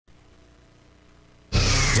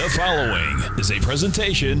The following is a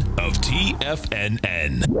presentation of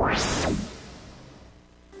TFNN.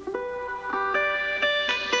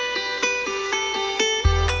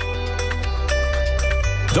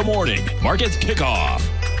 The Morning Market Kickoff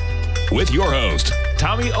with your host,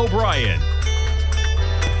 Tommy O'Brien.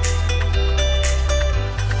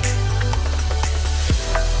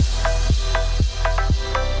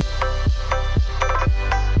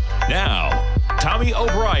 Now, Tommy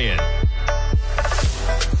O'Brien.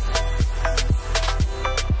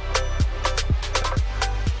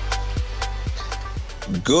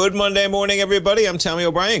 Good Monday morning, everybody. I'm Tommy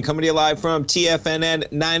O'Brien coming to you live from TFNN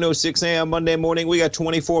 9:06 a.m. Monday morning. We got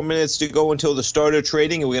 24 minutes to go until the start of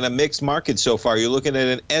trading, and we're going to mix markets so far. You're looking at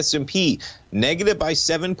an S&P negative by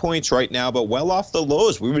 7 points right now, but well off the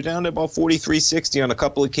lows. We were down to about 43.60 on a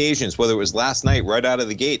couple occasions, whether it was last night right out of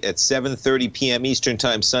the gate at 7:30 p.m. Eastern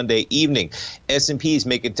Time Sunday evening. S&Ps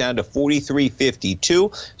make it down to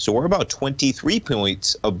 43.52, so we're about 23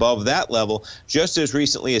 points above that level. Just as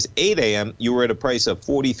recently as 8 a.m., you were at a price of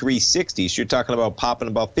 43.60, so you're talking about popping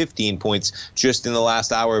about 15 points just in the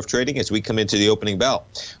last hour of trading as we come into the opening bell.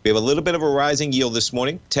 We have a little bit of a rising yield this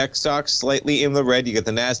morning. Tech stocks slightly in the red. You got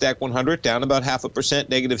the NASDAQ 100 down about 0.5%,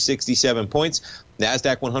 negative 67 points.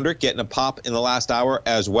 NASDAQ 100 getting a pop in the last hour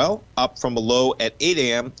as well, up from a low at 8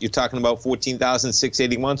 a.m. You're talking about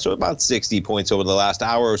 14,681, so about 60 points over the last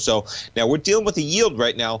hour or so. Now, we're dealing with a yield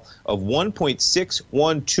right now of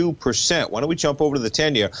 1.612%. Why don't we jump over to the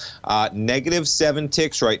 10-year? Negative 7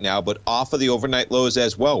 ticks right now, but off of the overnight lows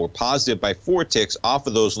as well. We're positive by 4 ticks off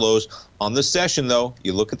of those lows. On the session, though,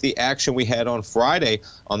 you look at the action we had on Friday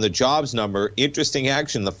on the jobs number. Interesting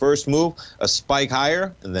action. The first move, a spike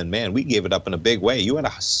higher, and then, man, we gave it up in a big way. You had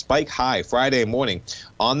a spike high Friday morning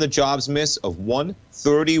on the jobs miss of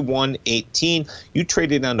 131.18. You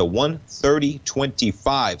traded down to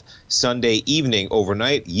 130.25 Sunday evening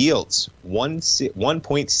overnight. Yields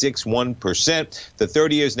 1.61%. The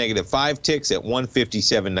 30 years negative 5 ticks at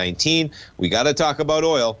 157.19. We got to talk about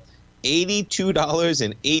oil.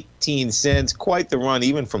 $82.18, quite the run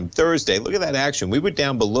even from Thursday. Look at that action. We were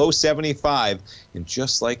down below 75, and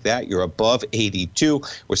just like that, you're above 82.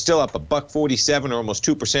 We're still up $1.47 or almost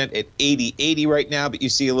 2% at 80.80 right now, but you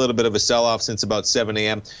see a little bit of a sell-off since about 7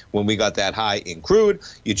 a.m. when we got that high in crude.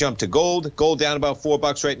 You jump to gold. Gold down about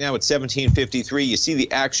 $4 right now at 17.53. You see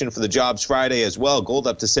the action for the jobs Friday as well. Gold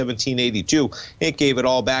up to 17.82. It gave it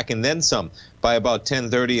all back and then some by about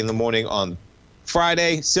 10:30 in the morning on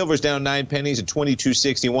Friday. Silver's down 9 pennies at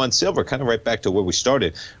 22.61. Silver kind of right back to where we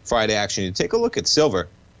started Friday action. You take a look at silver.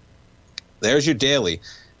 There's your daily.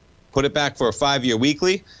 Put it back for a 5-year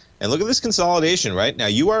weekly. And look at this consolidation, right? Now,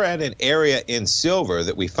 you are at an area in silver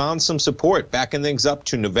that we found some support, backing things up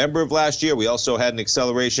to November of last year. We also had an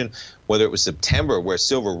acceleration, whether it was September, where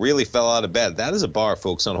silver really fell out of bed. That is a bar,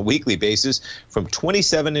 folks, on a weekly basis, from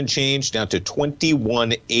 27 and change down to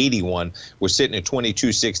 21.81. We're sitting at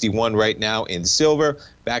 22.61 right now in silver.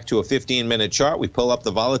 Back to a 15-minute chart. We pull up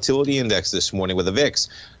the volatility index this morning with a VIX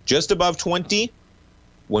just above 20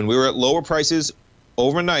 when we were at lower prices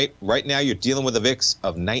overnight. Right now, you're dealing with a VIX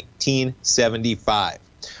of 1975.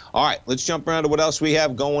 All right, let's jump around to what else we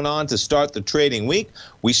have going on to start the trading week.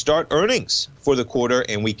 We start earnings for the quarter,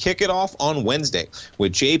 and we kick it off on Wednesday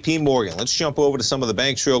with J.P. Morgan. Let's jump over to some of the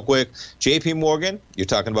banks real quick. J.P. Morgan, you're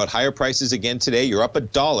talking about higher prices again today. You're up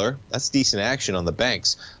 $1. That's decent action on the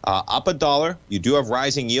banks. Up $1. You do have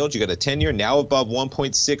rising yields. You got a 10-year now above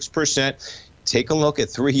 1.6%. Take a look at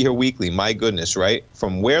 3-year weekly. My goodness, right?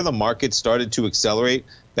 From where the market started to accelerate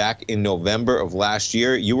back in November of last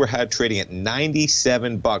year, you had trading at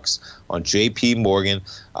 $97 on JP Morgan.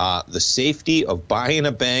 The safety of buying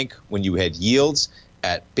a bank when you had yields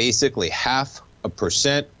at basically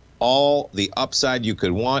 0.5%, all the upside you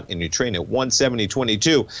could want, and you're trading at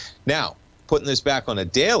 170.22. Now, putting this back on a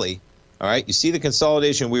daily, all right, you see the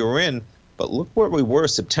consolidation we were in. But look where we were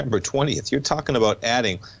September 20th. You're talking about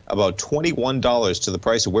adding about $21 to the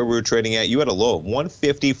price of where we were trading at. You had a low of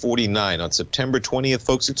 150.49 on September 20th,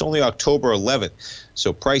 folks. It's only October 11th.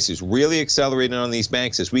 So prices really accelerating on these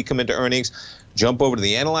banks as we come into earnings. Jump over to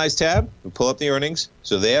the Analyze tab and pull up the earnings.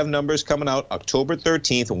 So they have numbers coming out October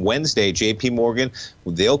 13th, Wednesday, JP Morgan.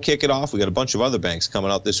 They'll kick it off. We got a bunch of other banks coming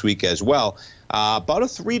out this week as well. About a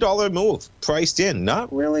 $3 move priced in.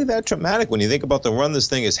 Not really that dramatic when you think about the run this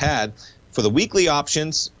thing has had. For the weekly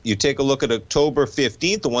options, you take a look at October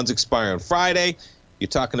 15th. The ones expire on Friday. you're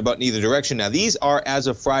talking about in either direction. Now, these are as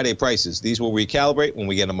of Friday prices. These will recalibrate when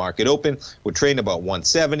we get a market open. We're trading about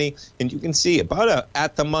 170, and you can see about a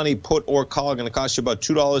at-the-money put or call going to cost you about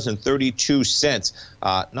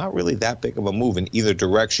 $2.32. Not really that big of a move in either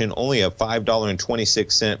direction, only a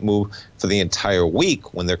 $5.26 move for the entire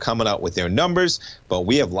week when they're coming out with their numbers. But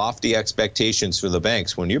we have lofty expectations for the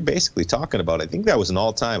banks when you're basically talking about, I think that was an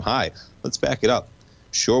all-time high. Let's back it up.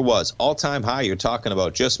 Sure was. All-time high you're talking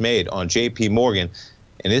about just made on JP Morgan.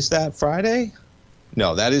 And is that Friday?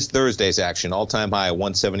 No, that is Thursday's action. All-time high,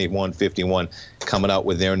 171.51, coming out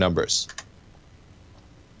with their numbers.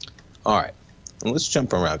 All right. And let's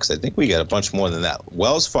jump around because I think we got a bunch more than that.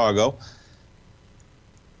 Wells Fargo,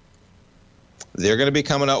 they're going to be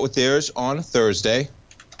coming out with theirs on Thursday.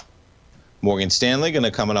 Morgan Stanley going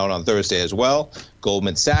to come out on Thursday as well.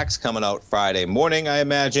 Goldman Sachs coming out Friday morning, I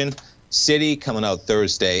imagine. Citi coming out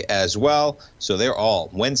Thursday as well. So they're all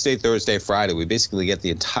Wednesday, Thursday, Friday. We basically get the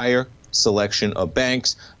entire selection of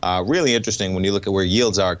banks. Really interesting when you look at where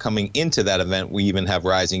yields are coming into that event. We even have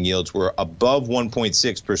rising yields. We're above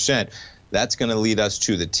 1.6%. That's going to lead us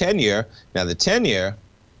to the 10-year. Now, the 10-year,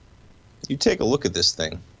 you take a look at this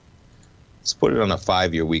thing. Let's put it on a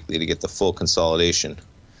 5-year weekly to get the full consolidation.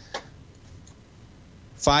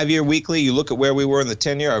 5-year weekly, you look at where we were in the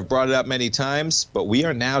 10-year. I've brought it up many times, but we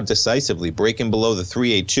are now decisively breaking below the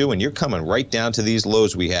 382, and you're coming right down to these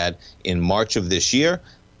lows we had in March of this year.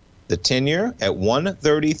 The 10-year at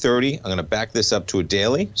 130.30. I'm going to back this up to a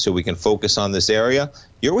daily so we can focus on this area.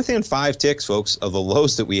 You're within 5 ticks, folks, of the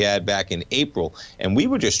lows that we had back in April, and we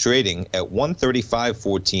were just trading at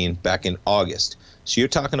 135.14 back in August. So you're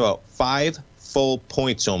talking about 5 full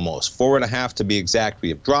points almost, 4.5 to be exact. We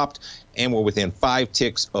have dropped, and we're within 5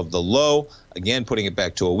 ticks of the low. Again, putting it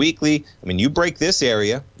back to a weekly. I mean, you break this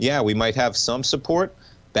area, yeah, we might have some support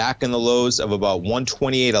back in the lows of about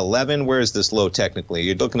 128.11. Where is this low technically?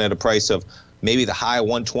 You're looking at a price of maybe the high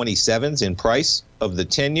 127s in price of the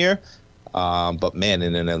 10-year. But man,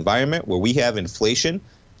 in an environment where we have inflation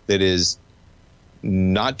that is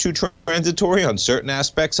not too transitory on certain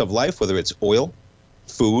aspects of life, whether it's oil,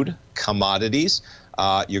 food, commodities,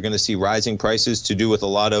 you're going to see rising prices to do with a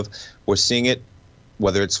lot of, we're seeing it,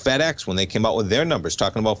 whether it's FedEx, when they came out with their numbers,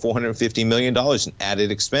 talking about $450 million in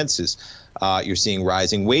added expenses. You're seeing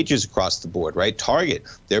rising wages across the board, right? Target,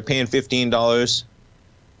 they're paying $15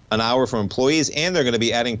 an hour for employees, and they're going to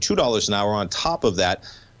be adding $2 an hour on top of that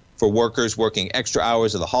for workers working extra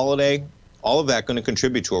hours of the holiday. All of that going to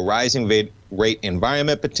contribute to a rising rate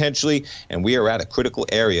environment potentially, and we are at a critical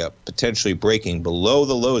area, potentially breaking below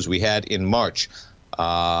the lows we had in March.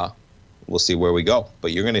 We'll see where we go,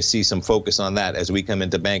 but you're going to see some focus on that as we come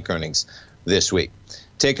into bank earnings this week.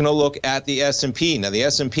 Taking a look at the S&P. Now, the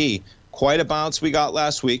S&P, quite a bounce we got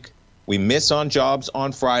last week. We miss on jobs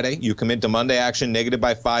on Friday. You come into Monday action negative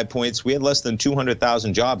by 5 points. We had less than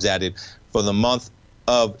 200,000 jobs added for the month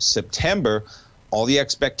of September. All the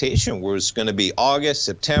expectation was going to be August,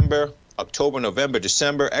 September, October, November,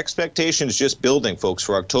 December. Expectations just building, folks,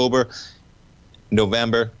 for October,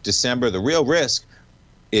 November, December. The real risk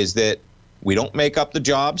is that we don't make up the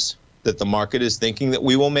jobs that the market is thinking that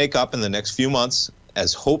we will make up in the next few months,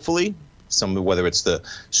 as hopefully whether it's the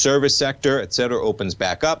service sector, et cetera, opens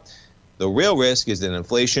back up. The real risk is that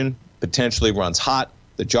inflation potentially runs hot.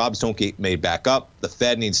 The jobs don't get made back up. The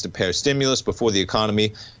Fed needs to pair stimulus before the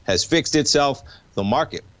economy has fixed itself. The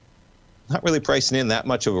market not really pricing in that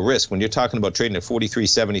much of a risk. When you're talking about trading at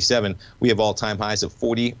 43.77, we have all-time highs of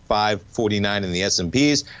 45.49 in the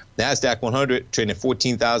S&Ps. NASDAQ 100 trading at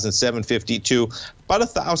 14,752, about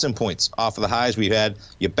 1,000 points off of the highs we've had.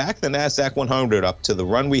 You back the NASDAQ 100 up to the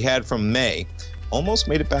run we had from May, almost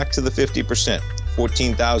made it back to the 50%,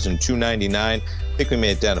 14,299. I think we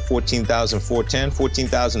made it down to 14,410,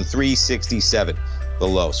 14,367, the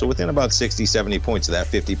low. So within about 60, 70 points of that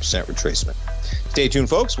 50% retracement. Stay tuned,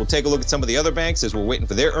 folks. We'll take a look at some of the other banks as we're waiting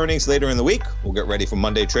for their earnings later in the week. We'll get ready for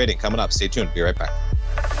Monday trading coming up. Stay tuned. Be right back.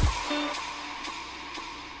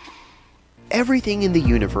 Everything in the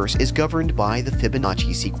universe is governed by the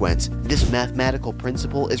Fibonacci sequence. This mathematical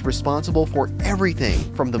principle is responsible for everything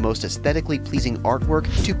from the most aesthetically pleasing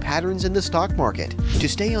artwork to patterns in the stock market. To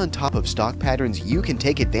stay on top of stock patterns you can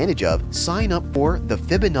take advantage of, sign up for the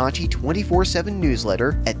Fibonacci 24/7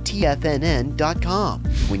 newsletter at TFNN.com.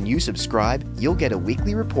 When you subscribe, you'll get a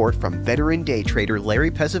weekly report from veteran day trader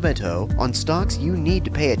Larry Pesavento on stocks you need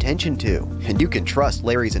to pay attention to. And you can trust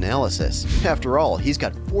Larry's analysis. After all, he's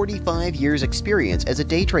got 45 years experience as a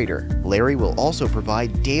day trader. Larry will also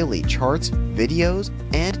provide daily charts, videos,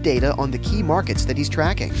 and data on the key markets that he's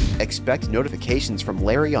tracking. Expect notifications from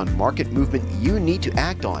Larry on market movement you need to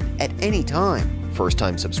act on at any time.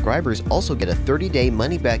 First-time subscribers also get a 30-day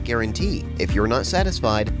money-back guarantee. If you're not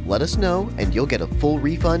satisfied, let us know and you'll get a full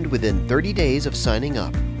refund within 30 days of signing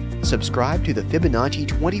up. Subscribe to the Fibonacci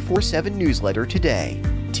 24/7 newsletter today.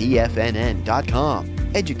 TFNN.com,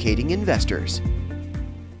 educating investors.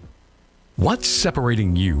 What's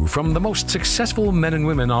separating you from the most successful men and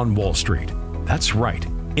women on Wall Street? That's right,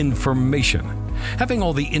 information. Having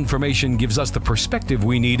all the information gives us the perspective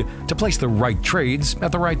we need to place the right trades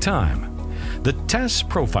at the right time. The TAS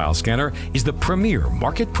Profile Scanner is the premier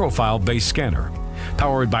market profile-based scanner.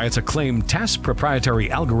 Powered by its acclaimed TAS proprietary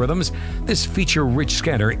algorithms, this feature-rich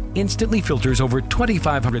scanner instantly filters over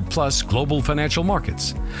 2,500 plus global financial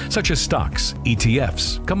markets, such as stocks,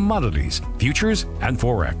 ETFs, commodities, futures, and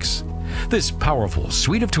Forex. This powerful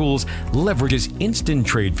suite of tools leverages instant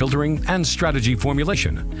trade filtering and strategy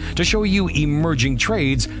formulation to show you emerging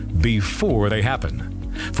trades before they happen.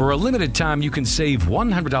 For a limited time, you can save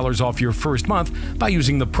 $100 off your first month by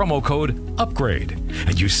using the promo code UPGRADE,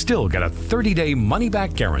 and you still get a 30-day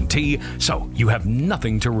money-back guarantee, so you have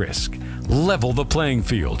nothing to risk. Level the playing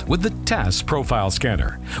field with the TAS Profile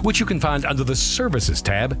Scanner, which you can find under the Services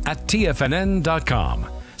tab at TFNN.com.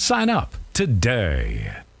 Sign up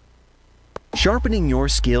today. Sharpening your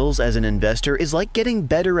skills as an investor is like getting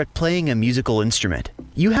better at playing a musical instrument.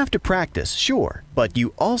 You have to practice, sure, but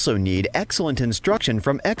you also need excellent instruction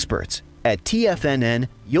from experts. At TFNN,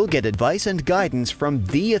 you'll get advice and guidance from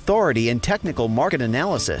the authority in technical market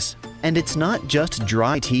analysis. And it's not just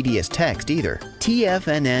dry, tedious text either.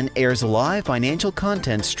 TFNN airs live financial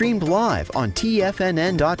content streamed live on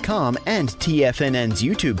TFNN.com and TFNN's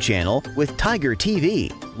YouTube channel with Tiger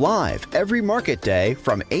TV, live every market day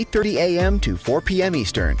from 8:30 a.m. to 4 p.m.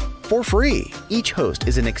 Eastern. For free. Each host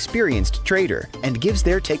is an experienced trader and gives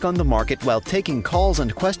their take on the market while taking calls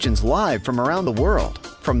and questions live from around the world.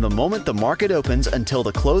 From the moment the market opens until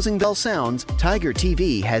the closing bell sounds, Tiger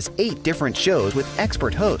TV has 8 different shows with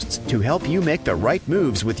expert hosts to help you make the right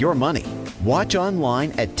moves with your money. Watch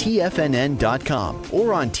online at TFNN.com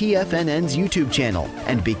or on TFNN's YouTube channel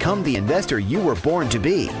and become the investor you were born to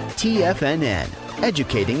be. TFNN,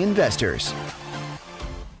 educating investors.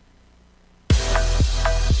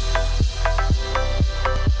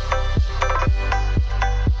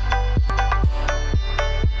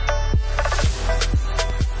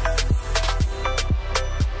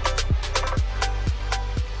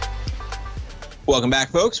 Welcome back,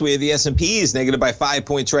 folks. We have the S&P is negative by 5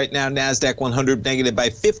 points right now. NASDAQ 100 negative by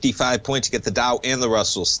 55 points. Get the Dow and the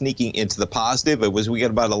Russell sneaking into the positive. We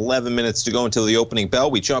got about 11 minutes to go until the opening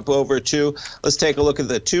bell. We jump over to, let's take a look at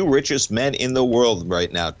the 2 richest men in the world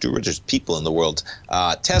right now, 2 richest people in the world.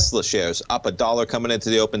 Tesla shares up $1 coming into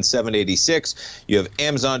the open, 786. You have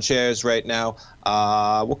Amazon shares right now,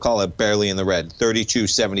 we'll call it barely in the red,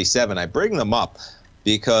 32.77. I bring them up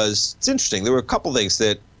because it's interesting. There were a couple things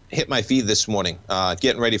that hit my feed this morning,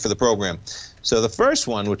 getting ready for the program. So the first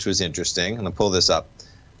one, which was interesting, I'm going to pull this up.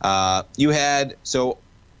 So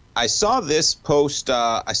I saw this post,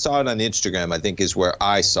 I saw it on Instagram, I think is where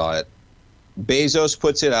I saw it. Bezos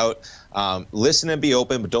puts it out, listen and be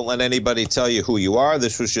open, but don't let anybody tell you who you are.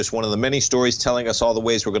 This was just one of the many stories telling us all the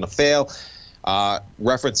ways we're going to fail,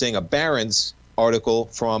 referencing a Barron's article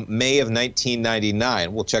from May of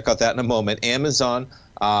 1999. We'll check out that in a moment. Amazon.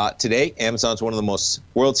 Today, Amazon's one of the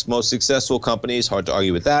world's most successful companies, hard to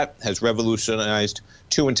argue with that, has revolutionized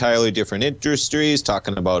 2 entirely different industries,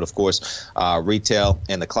 talking about, of course, retail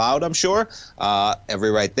and the cloud, I'm sure,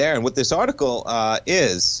 every right there. And what this article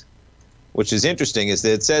is, which is interesting, is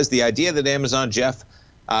that it says the idea that Amazon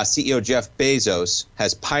CEO Jeff Bezos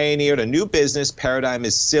has pioneered a new business paradigm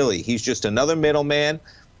is silly. He's just another middleman,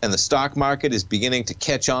 and the stock market is beginning to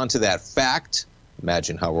catch on to that fact.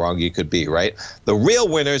 Imagine how wrong you could be, right? The real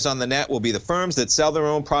winners on the net will be the firms that sell their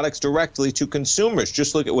own products directly to consumers.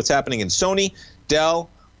 Just look at what's happening in Sony, Dell,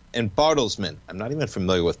 and Bertelsmann. I'm not even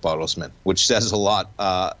familiar with Bertelsmann, which says a lot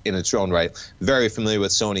in its own right. Very familiar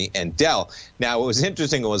with Sony and Dell. Now, what was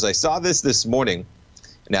interesting was I saw this morning.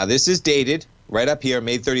 Now, this is dated right up here,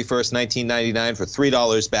 May 31st, 1999, for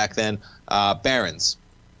 $3 back then, Barron's.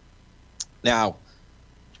 Now,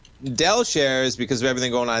 Dell shares, because of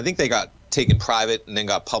everything going on, I think they got taken private and then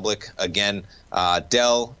got public again.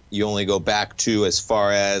 Dell, you only go back to as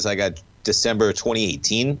far as I got December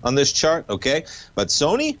 2018 on this chart, okay? But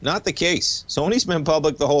Sony, not the case. Sony's been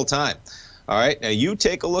public the whole time. All right, now you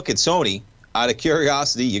take a look at Sony. Out of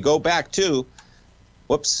curiosity, you go back to,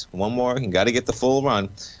 whoops, one more. You got to get the full run.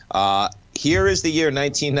 Here is the year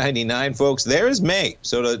 1999, folks. There is May.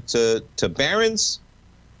 So to Barron's,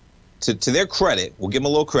 to their credit, we'll give them a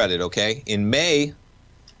little credit, okay? In May.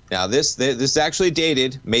 Now, this is actually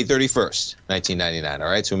dated May 31st, 1999, all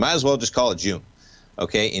right? So we might as well just call it June.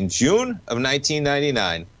 Okay, in June of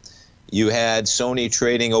 1999, you had Sony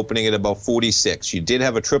trading opening at about 46. You did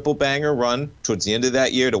have a triple banger run towards the end of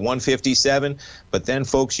that year to 157, but then,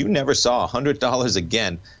 folks, you never saw $100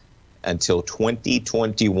 again until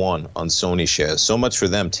 2021 on Sony shares. So much for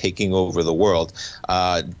them taking over the world.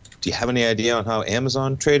 Do you have any idea on how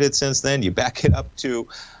Amazon traded since then? You back it up to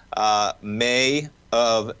May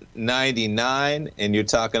of 99, and you're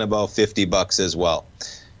talking about $50 as well.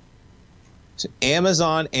 So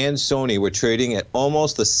Amazon and Sony were trading at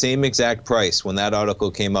almost the same exact price when that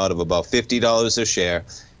article came out, of about $50 a share.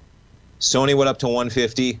 Sony went up to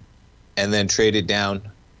 150 and then traded down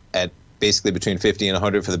at basically between 50 and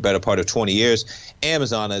 100 for the better part of 20 years.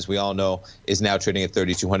 Amazon, as we all know, is now trading at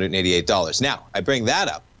 $3,288. Now, I bring that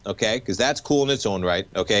up, okay, because that's cool in its own right,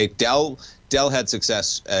 okay? Dell had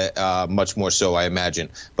success, much more so, I imagine,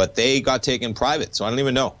 but they got taken private, so I don't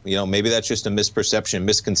even know. You know, maybe that's just a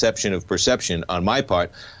misconception of perception on my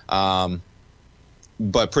part,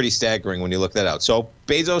 but pretty staggering when you look that out. So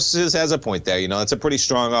Bezos has a point there. You know, it's a pretty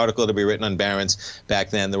strong article to be written on Barron's back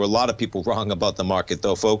then. There were a lot of people wrong about the market,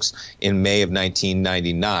 though, folks, in May of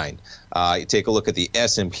 1999. You take a look at the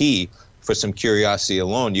S&P for some curiosity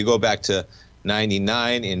alone. You go back to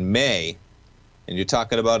 99 in May, and you're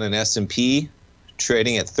talking about an S&P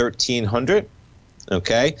trading at 1,300,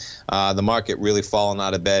 okay? The market really falling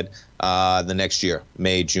out of bed the next year,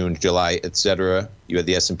 May, June, July, etc. You had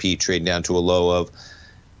the S&P trading down to a low of,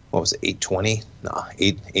 what was it, 820? No,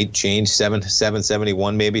 8 change,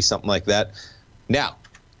 771 maybe, something like that. Now,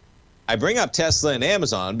 I bring up Tesla and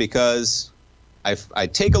Amazon because I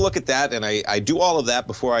take a look at that, and I do all of that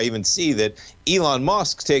before I even see that Elon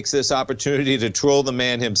Musk takes this opportunity to troll the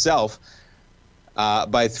man himself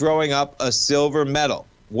by throwing up a silver medal.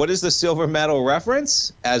 What is the silver medal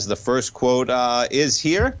reference? As the first quote is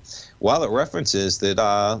here, well, it references that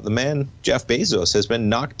the man, Jeff Bezos, has been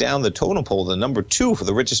knocked down the totem pole to number 2 for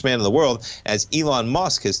the richest man in the world, as Elon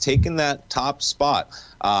Musk has taken that top spot.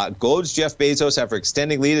 Goes Jeff Bezos after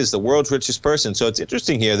extending lead as the world's richest person. So it's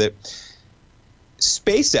interesting here that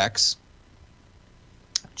SpaceX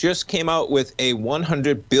just came out with a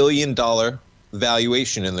 $100 billion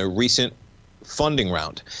valuation in their recent funding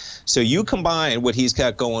round. So you combine what he's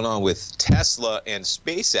got going on with Tesla and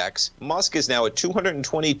SpaceX, Musk is now at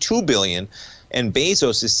 $222 billion, and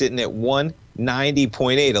Bezos is sitting at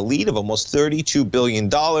 $190.8, a lead of almost $32 billion.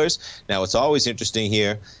 Now, what's always interesting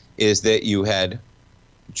here is that you had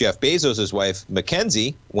Jeff Bezos' wife,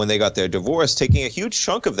 Mackenzie, when they got their divorce, taking a huge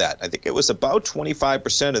chunk of that. I think it was about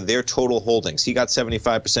 25% of their total holdings. He got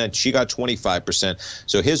 75%, she got 25%.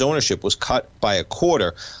 So his ownership was cut by a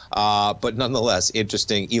quarter. But nonetheless,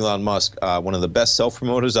 interesting. Elon Musk, one of the best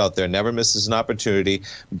self-promoters out there, never misses an opportunity.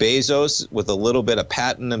 Bezos with a little bit of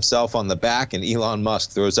patting himself on the back, and Elon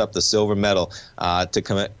Musk throws up the silver medal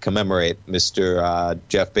to commemorate Mr.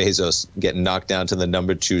 Jeff Bezos getting knocked down to the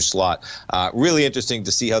number 2 slot. Really interesting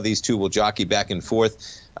to see how these two will jockey back and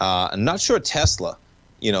forth. I'm not sure Tesla,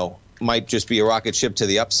 might just be a rocket ship to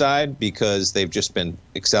the upside because they've just been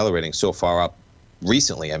accelerating so far up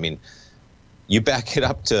recently. I mean, you back it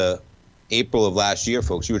up to April of last year,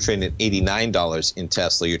 folks, you were trading at $89 in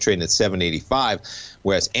Tesla. You're trading at $785,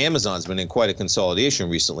 whereas Amazon's been in quite a consolidation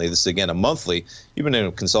recently. This is, again, a monthly. You've been in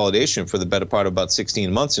a consolidation for the better part of about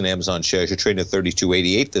 16 months in Amazon shares. You're trading at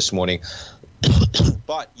 $32.88 this morning.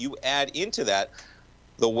 But you add into that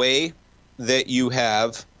the way that you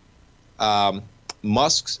have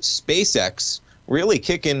Musk's SpaceX really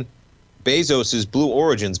kicking Bezos's Blue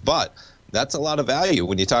Origin's butt. That's a lot of value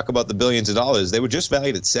when you talk about the billions of dollars. They were just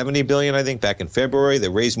valued at $70 billion, I think, back in February. They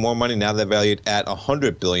raised more money. Now they're valued at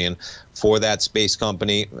 $100 billion for that space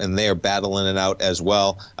company, and they are battling it out as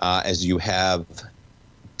well, as you have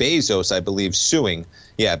Bezos, I believe, suing.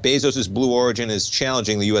 Yeah, Bezos's Blue Origin is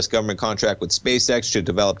challenging the U.S. government contract with SpaceX to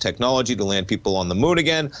develop technology to land people on the moon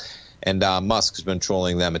again. And Musk's been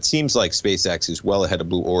trolling them. It seems like SpaceX is well ahead of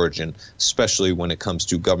Blue Origin, especially when it comes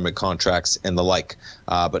to government contracts and the like.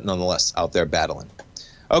 But nonetheless, out there battling.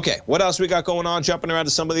 Okay, what else we got going on? Jumping around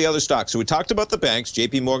to some of the other stocks. So we talked about the banks,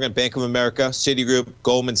 J.P. Morgan, Bank of America, Citigroup,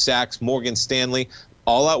 Goldman Sachs, Morgan Stanley,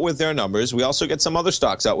 all out with their numbers. We also get some other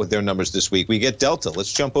stocks out with their numbers this week. We get Delta.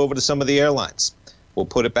 Let's jump over to some of the airlines. We'll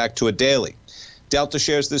put it back to a daily. Delta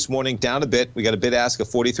shares this morning down a bit. We got a bid ask of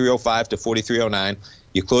 43.05 to 43.09.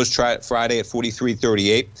 You closed Friday at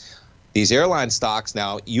 43.38. These airline stocks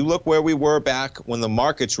now, you look where we were back when the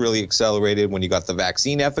markets really accelerated, when you got the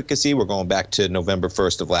vaccine efficacy. We're going back to November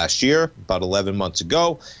 1st of last year, about 11 months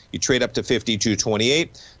ago. You trade up to 52.28.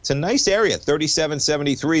 It's a nice area,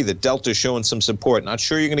 37.73. The Delta's showing some support. Not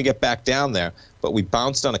sure you're going to get back down there, but we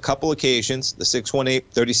bounced on a couple occasions. The 618,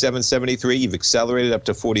 37.73. You've accelerated up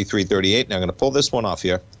to 43.38. Now I'm going to pull this one off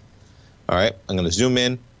here. All right, I'm going to zoom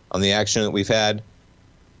in on the action that we've had.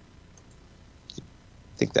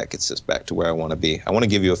 I think that gets us back to where I want to be. I want to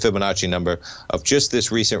give you a Fibonacci number of just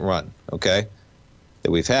this recent run, okay,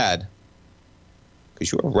 that we've had,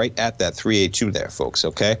 because you are right at that 382 there, folks,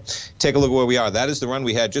 okay? Take a look at where we are. That is the run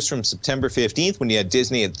we had just from September 15th when you had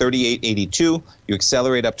Disney at 38.82. You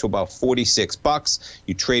accelerate up to about $46.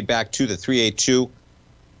 You trade back to the 382,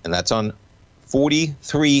 and that's on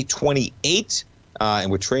 43.28.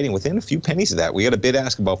 And we're trading within a few pennies of that. We got a bid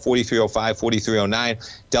ask about 43.05,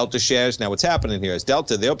 43.09. Delta shares. Now, what's happening here is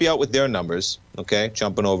Delta, they'll be out with their numbers, okay,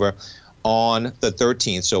 jumping over on the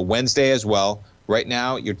 13th. So Wednesday as well. Right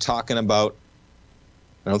now, you're talking about,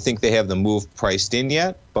 I don't think they have the move priced in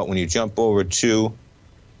yet, but when you jump over to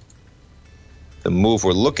the move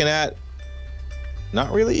we're looking at,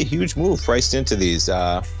 not really a huge move priced into these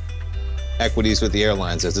equities with the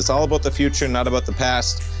airlines. As it's all about the future, not about the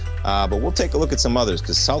past. But we'll take a look at some others,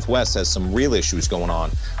 because Southwest has some real issues going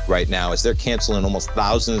on right now as they're canceling almost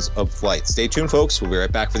thousands of flights. Stay tuned, folks. We'll be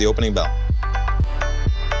right back for the opening bell.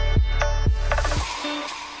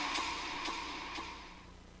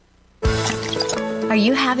 Are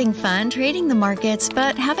you having fun trading the markets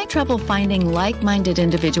but having trouble finding like-minded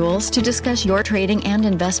individuals to discuss your trading and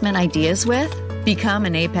investment ideas with? Become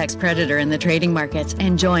an apex predator in the trading markets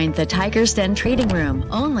and join the Tiger's Den Trading Room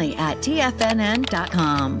only at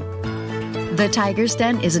TFNN.com. The Tiger's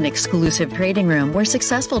Den is an exclusive trading room where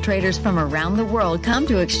successful traders from around the world come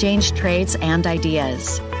to exchange trades and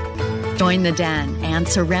ideas. Join the den and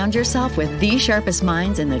surround yourself with the sharpest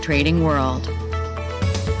minds in the trading world.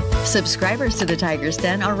 Subscribers to the Tiger's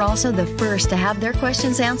Den are also the first to have their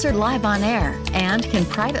questions answered live on air and can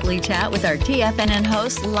privately chat with our TFNN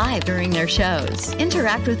hosts live during their shows.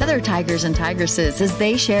 Interact with other Tigers and Tigresses as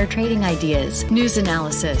they share trading ideas, news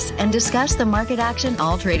analysis, and discuss the market action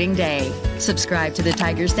all trading day. Subscribe to the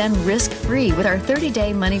Tiger's Den risk-free with our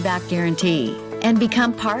 30-day money-back guarantee and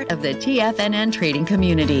become part of the TFNN trading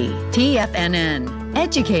community. TFNN,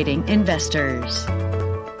 educating investors.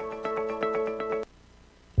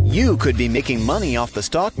 You could be making money off the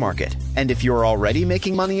stock market. And if you're already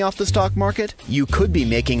making money off the stock market, you could be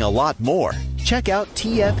making a lot more. Check out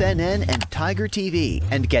TFNN and Tiger TV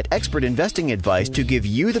and get expert investing advice to give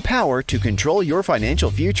you the power to control your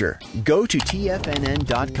financial future. Go to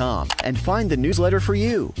TFNN.com and find the newsletter for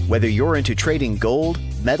you. Whether you're into trading gold,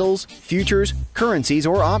 metals, futures, currencies,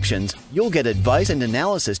 or options, you'll get advice and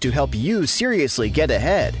analysis to help you seriously get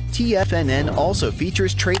ahead. TFNN also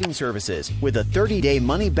features trading services with a 30-day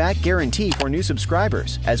money-back guarantee for new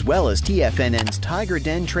subscribers, as well as TFNN's Tiger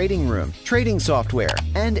Den Trading Room, trading software,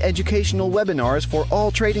 and educational webinars for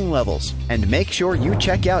all trading levels. And make sure you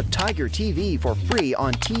check out Tiger TV for free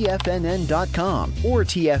on TFNN.com or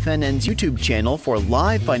TFNN's YouTube channel for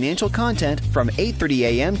live financial content from 8:30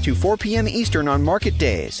 a.m. to 4 p.m. Eastern on market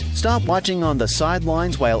days. Stop watching on the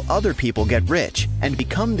sidelines while other people get rich and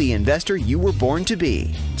become the investor you were born to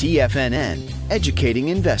be. TFNN, educating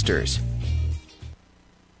investors.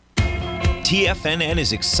 TFNN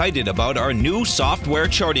is excited about our new software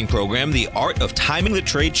charting program, The Art of Timing the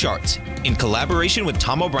Trade Charts. In collaboration with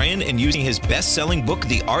Tom O'Brien and using his best-selling book,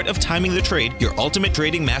 The Art of Timing the Trade, Your Ultimate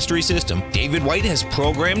Trading Mastery System, David White has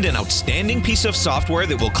programmed an outstanding piece of software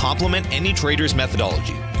that will complement any trader's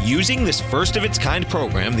methodology. Using this first-of-its-kind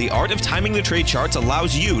program, The Art of Timing the Trade Charts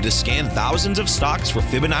allows you to scan thousands of stocks for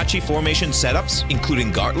Fibonacci formation setups,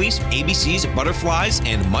 including Gartleys, ABCs, butterflies,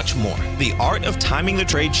 and much more. The Art of Timing the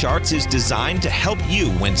Trade Charts is designed to help you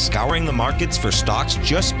when scouring the markets for stocks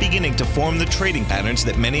just beginning to form the trading patterns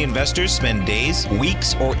that many investors spend days,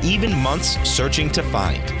 weeks, or even months searching to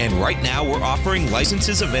find. And right now, we're offering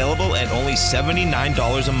licenses available at only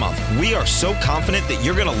 $79 a month. We are so confident that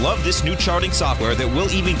you're going to love this new charting software that will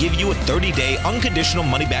even give you a 30-day unconditional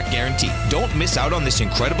money-back guarantee. Don't miss out on this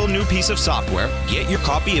incredible new piece of software. Get your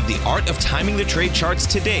copy of The Art of Timing the Trade Charts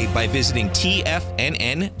today by visiting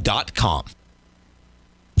TFNN.com.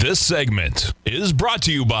 This segment is brought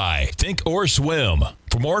to you by Thinkorswim.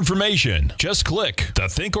 For more information, just click the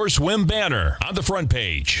Thinkorswim banner on the front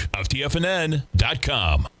page of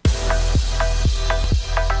TFNN.com.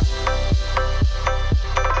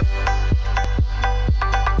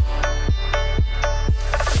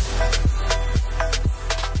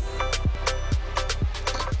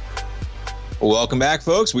 Welcome back,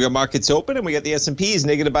 folks. We got markets open, and we got the S&Ps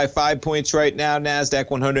negative by 5 points right now.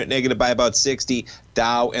 NASDAQ 100 negative by about 60.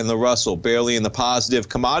 Dow and the Russell barely in the positive.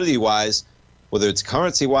 Commodity-wise, whether it's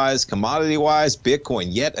currency-wise, commodity-wise, Bitcoin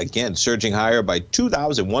yet again surging higher by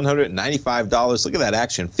 $2,195. Look at that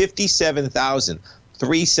action,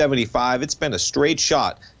 $57,375. It's been a straight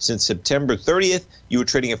shot since September 30th. You were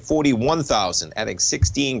trading at 41,000, adding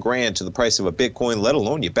 16 grand to the price of a Bitcoin, let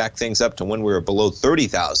alone you back things up to when we were below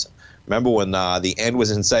 30,000. Remember when the end was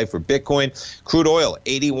in sight for Bitcoin? Crude oil,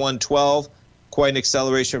 81.12. Quite an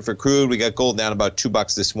acceleration for crude. We got gold down about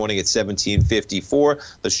 $2 this morning at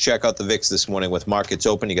 17.54. Let's check out the VIX this morning with markets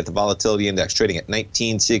open. You get the volatility index trading at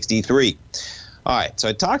 1963. All right, so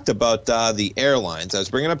I talked about the airlines. I was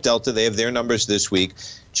bringing up Delta. They have their numbers this week.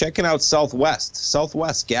 Checking out Southwest.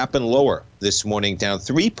 Southwest gapping lower this morning, down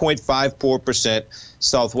 3.54%.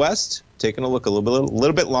 Southwest, taking a look a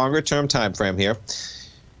little bit longer term time frame here.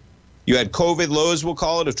 You had COVID lows, we'll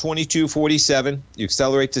call it, of 22.47. You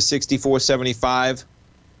accelerate to 64.75.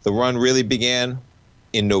 The run really began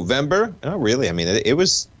in November. Not really. I mean, it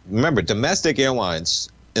was, remember, domestic airlines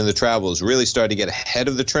and the travels really started to get ahead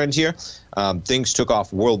of the trend here. Things took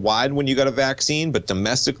off worldwide when you got a vaccine, but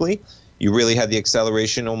domestically, you really had the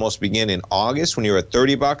acceleration almost begin in August when you were at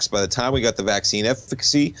 $30. By the time we got the vaccine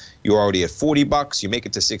efficacy, you were already at $40. You make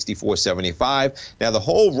it to 64.75. Now, the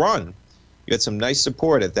whole run, you had some nice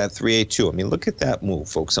support at that 382. I mean, look at that move,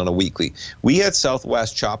 folks, on a weekly. We had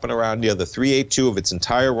Southwest chopping around near the 382 of its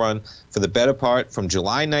entire run for the better part from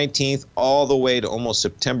July 19th all the way to almost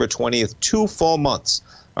September 20th, 2 full months.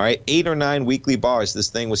 All right, 8 or 9 weekly bars. This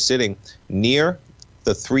thing was sitting near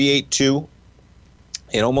the 382.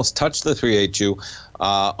 It almost touched the 382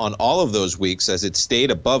 on all of those weeks as it stayed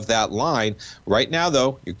above that line. Right now,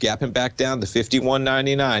 though, you're gapping back down to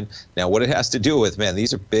 51.99. Now, what it has to do with, man,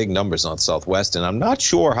 these are big numbers on Southwest, and I'm not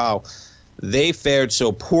sure how they fared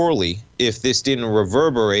so poorly if this didn't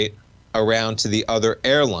reverberate around to the other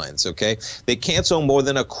airlines, okay? They cancel more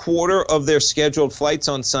than a quarter of their scheduled flights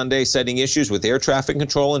on Sunday, citing issues with air traffic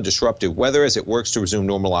control and disruptive weather as it works to resume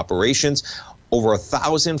normal operations. Over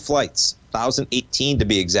 1,000 flights, 1,018 to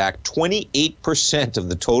be exact, 28% of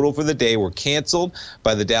the total for the day were canceled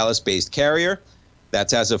by the Dallas-based carrier.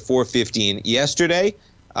 That's as of 4:15 yesterday.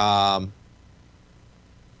 More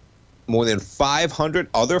than 500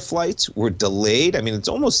 other flights were delayed. I mean, it's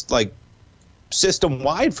almost like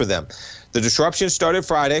system-wide for them. The disruption started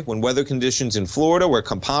Friday when weather conditions in Florida were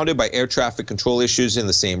compounded by air traffic control issues in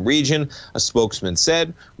the same region. A spokesman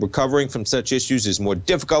said, recovering from such issues is more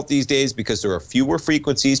difficult these days because there are fewer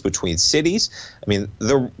frequencies between cities. I mean,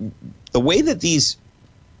 the way that these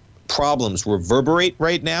problems reverberate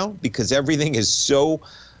right now, because everything is so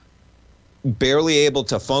barely able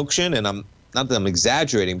to function, and not that I'm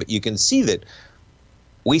exaggerating, but you can see that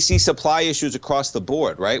we see supply issues across the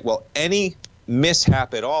board, right? Well, any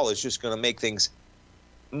mishap at all is just going to make things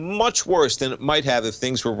much worse than it might have if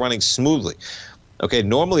things were running smoothly. Okay,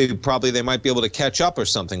 normally probably they might be able to catch up or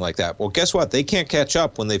something like that. Well, guess what? They can't catch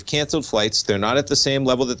up when they've canceled flights. They're not at the same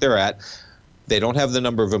level that they're at. They don't have the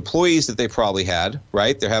number of employees that they probably had,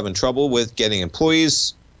 right? They're having trouble with getting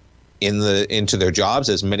employees into their jobs,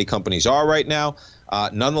 as many companies are right now.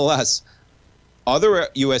 Nonetheless, other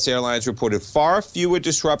U.S. airlines reported far fewer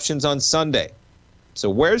disruptions on Sunday. So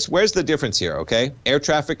where's the difference here, okay? Air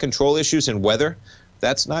traffic control issues and weather,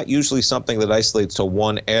 that's not usually something that isolates to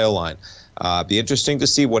one airline. Be interesting to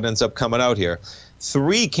see what ends up coming out here.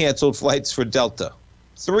 3 canceled flights for Delta.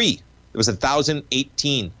 3. It was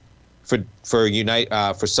 1,018 for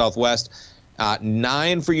Southwest.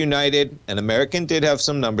 9 for United, and American did have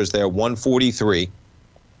some numbers there, 143.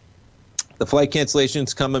 The flight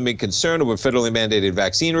cancellations come amid concern over federally mandated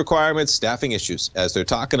vaccine requirements, staffing issues, as they're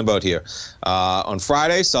talking about here. On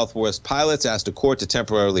Friday, Southwest pilots asked a court to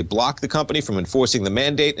temporarily block the company from enforcing the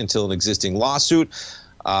mandate until an existing lawsuit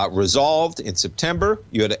resolved in September.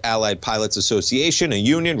 You had Allied Pilots Association, a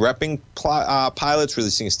union repping pilots,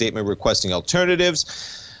 releasing a statement requesting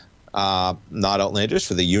alternatives. Not outlandish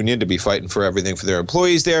for the union to be fighting for everything for their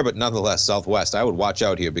employees there, but nonetheless, Southwest, I would watch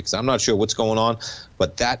out here because I'm not sure what's going on,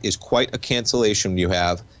 but that is quite a cancellation you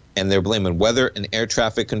have, and they're blaming weather and air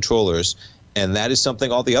traffic controllers, and that is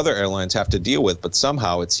something all the other airlines have to deal with, but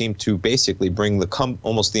somehow it seemed to basically bring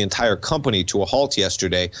almost the entire company to a halt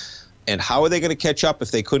yesterday. And how are they going to catch up if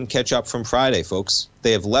they couldn't catch up from Friday, folks?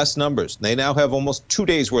 They have less numbers. They now have almost 2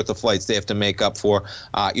 days worth of flights they have to make up for.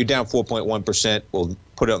 You're down 4.1%. We'll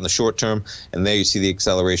put it on the short term. And there you see the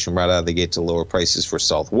acceleration right out of the gate to lower prices for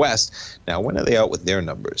Southwest. Now, when are they out with their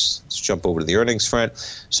numbers? Let's jump over to the earnings front.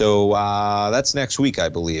 So that's next week, I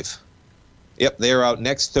believe. Yep, they're out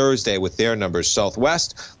next Thursday with their numbers.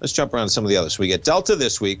 Southwest. Let's jump around to some of the others. We get Delta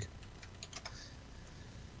this week.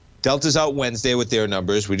 Delta's out Wednesday with their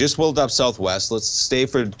numbers. We just pulled up Southwest. Let's stay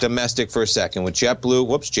for domestic for a second with JetBlue.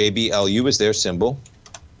 Whoops, JBLU is their symbol.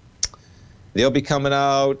 They'll be coming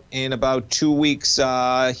out in about 2 weeks.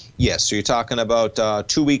 Yes, so you're talking about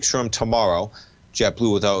 2 weeks from tomorrow.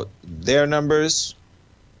 JetBlue without their numbers.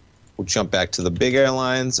 We'll jump back to the big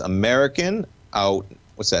airlines. American out,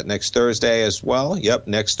 what's that, next Thursday as well? Yep,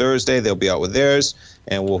 next Thursday they'll be out with theirs.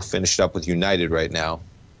 And we'll finish it up with United right now.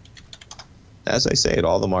 As I say it,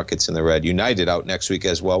 all the markets in the red. United out next week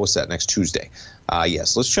as well. What's that, next Tuesday?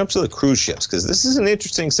 Yes, let's jump to the cruise ships, because this is an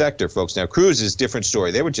interesting sector, folks. Now, cruise is a different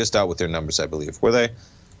story. They were just out with their numbers, I believe. Were they?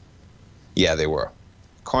 Yeah, they were.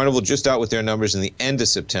 Carnival just out with their numbers in the end of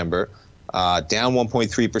September. Down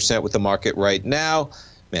 1.3% with the market right now.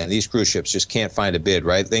 Man, these cruise ships just can't find a bid,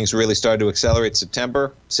 right? Things really started to accelerate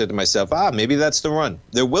September. Said to myself, maybe that's the run.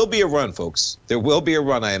 There will be a run, folks. There will be a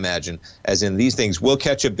run, I imagine, as in these things will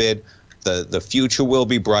catch a bid. The future will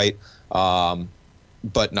be bright,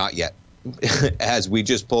 but not yet. As we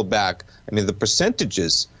just pulled back, I mean, the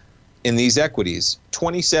percentages in these equities,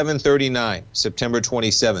 27.39, September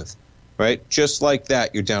 27th, right? Just like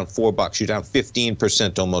that, you're down $4. You're down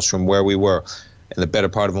 15% almost from where we were in the better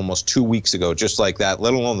part of almost 2 weeks ago, just like that,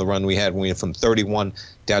 let alone the run we had when we went from 31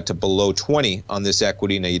 down to below 20 on this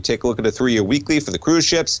equity. Now, you take a look at a 3-year weekly for the cruise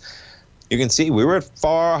ships. You can see we were at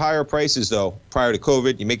far higher prices, though, prior to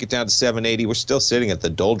COVID. You make it down to 780. We're still sitting at the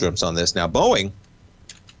doldrums on this. Now, Boeing,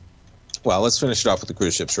 well, let's finish it off with the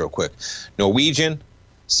cruise ships real quick. Norwegian,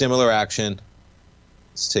 similar action.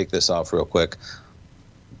 Let's take this off real quick.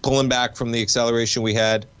 Pulling back from the acceleration we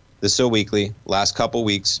had. This is a weekly. Last couple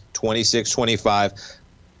weeks, 26, 25.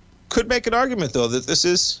 Could make an argument, though, that this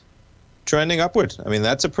is trending upward. I mean,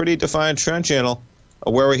 that's a pretty defined trend channel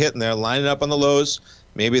of where we're hitting there, lining up on the lows.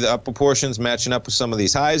 Maybe the upper portions matching up with some of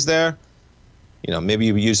these highs there. You know, maybe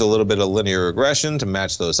you use a little bit of linear regression to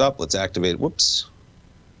match those up. Let's activate. Whoops.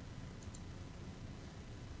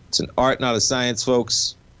 It's an art, not a science,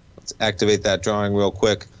 folks. Let's activate that drawing real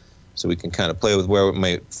quick so we can kind of play with where it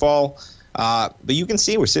might fall. But you can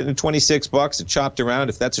see we're sitting at $26. It chopped around.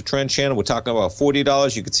 If that's a trend channel, we're talking about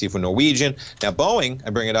 $40. You can see for Norwegian. Now, Boeing, I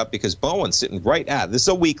bring it up because Boeing's sitting right at, this is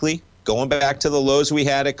a weekly. Going back to the lows we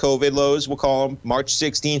had at COVID lows, we'll call them March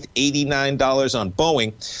 16th, $89 on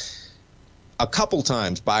Boeing. A couple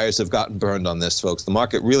times buyers have gotten burned on this, folks. The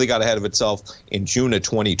market really got ahead of itself in June of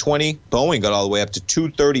 2020. Boeing got all the way up to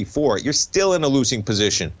 $234. You're still in a losing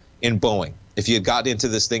position in Boeing. If you had gotten into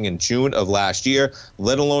this thing in June of last year,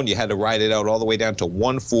 let alone you had to ride it out all the way down to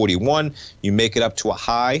 $141, you make it up to a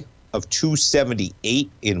high of $278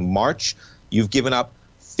 in March. You've given up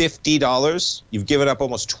 $50. You've given up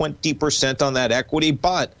almost 20% on that equity,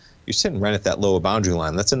 but you're sitting right at that lower boundary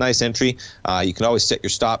line. That's a nice entry. You can always set your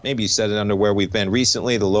stop. Maybe you set it under where we've been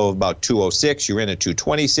recently, the low of about 206. You're in at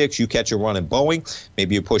 226. You catch a run in Boeing.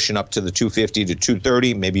 Maybe you're pushing up to the 250 to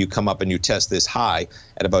 230. Maybe you come up and you test this high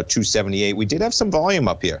at about 278. We did have some volume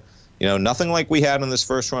up here. You know, nothing like we had on this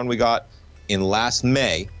first run we got in last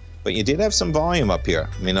May, but you did have some volume up here.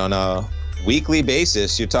 I mean, on a weekly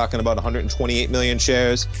basis, you're talking about 128 million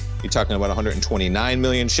shares. You're talking about 129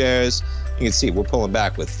 million shares. You can see we're pulling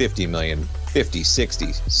back with 50 million, 50,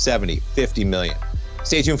 60, 70, 50 million.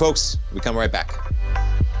 Stay tuned, folks. We come right back.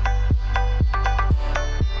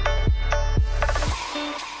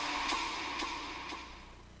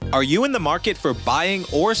 Are you in the market for buying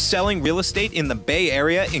or selling real estate in the Bay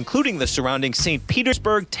Area, including the surrounding St.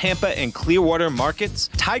 Petersburg, Tampa, and Clearwater markets?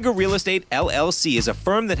 Tiger Real Estate LLC is a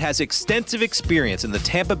firm that has extensive experience in the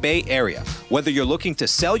Tampa Bay area. Whether you're looking to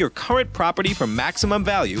sell your current property for maximum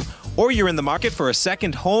value, or you're in the market for a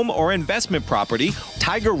second home or investment property,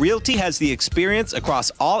 Tiger Realty has the experience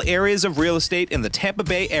across all areas of real estate in the Tampa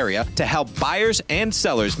Bay area to help buyers and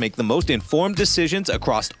sellers make the most informed decisions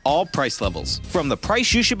across all price levels. From the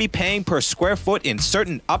price you should be paying per square foot in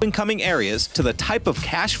certain up-and-coming areas to the type of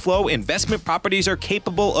cash flow investment properties are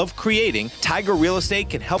capable of creating, Tiger Real Estate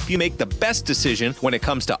can help you make the best decision when it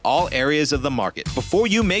comes to all areas of the market. Before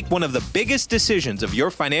you make one of the biggest decisions of your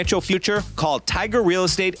financial future, call Tiger Real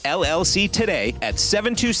Estate LLC today at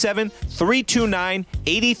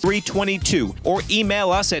 727-329-8322 or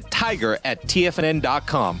email us at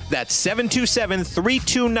tiger@tfnn.com. That's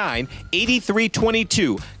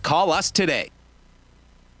 727-329-8322. Call us today.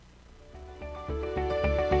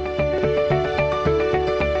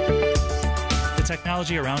 The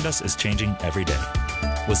technology around us is changing every day.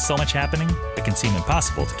 With so much happening, it can seem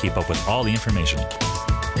impossible to keep up with all the information.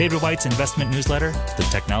 David White's investment newsletter, The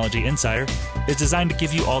Technology Insider, is designed to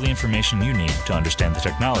give you all the information you need to understand the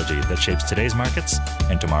technology that shapes today's markets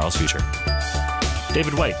and tomorrow's future.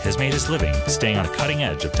 David White has made his living staying on the cutting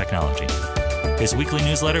edge of technology. His weekly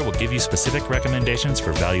newsletter will give you specific recommendations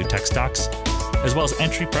for value tech stocks, as well as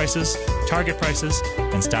entry prices, target prices,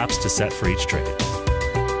 and stops to set for each trade.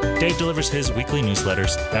 Dave delivers his weekly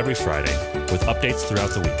newsletters every Friday with updates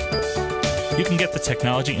throughout the week. You can get the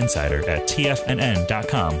Technology Insider at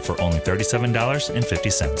TFNN.com for only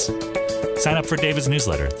 $37.50. Sign up for David's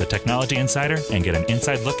newsletter, The Technology Insider, and get an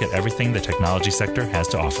inside look at everything the technology sector has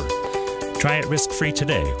to offer. Try it risk-free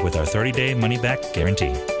today with our 30-day money-back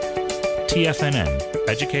guarantee. TFNN,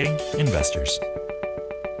 educating investors.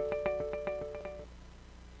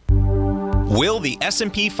 Will the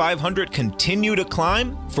S&P 500 continue to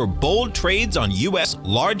climb? For bold trades on U.S.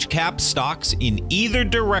 large-cap stocks in either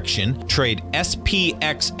direction, trade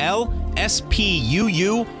SPXL,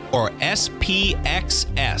 SPUU, or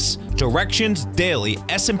SPXS. Directions Daily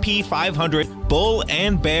S&P 500 Bull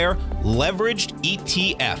and Bear Leveraged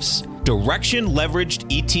ETFs. Direction leveraged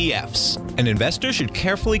ETFs. An investor should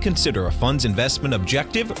carefully consider a fund's investment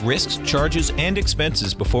objective, risks, charges, and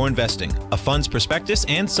expenses before investing. A fund's prospectus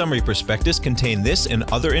and summary prospectus contain this and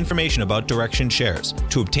other information about Direction shares.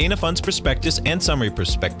 To obtain a fund's prospectus and summary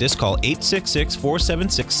prospectus, call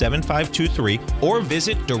 866-476-7523 or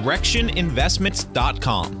visit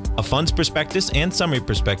directioninvestments.com. A fund's prospectus and summary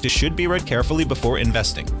prospectus should be read carefully before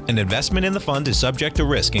investing. An investment in the fund is subject to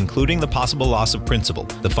risk, including the possible loss of principal.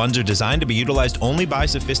 The funds are designed to be utilized only by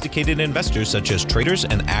sophisticated investors such as traders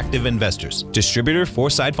and active investors. Distributor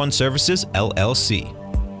Foreside Fund Services, LLC.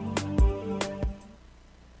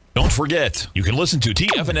 Don't forget, you can listen to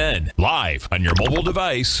TFNN live on your mobile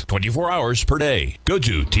device 24 hours per day. Go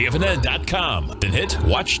to TFNN.com, then hit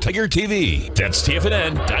Watch Tiger TV. That's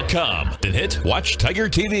TFNN.com, then hit Watch Tiger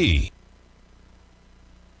TV.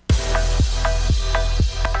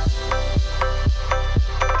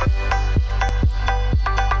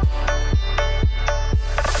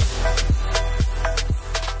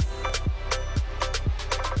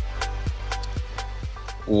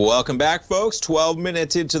 Welcome back, folks. 12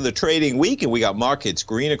 minutes into the trading week, and we got markets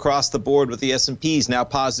green across the board with the S&Ps now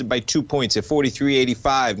positive by 2 points at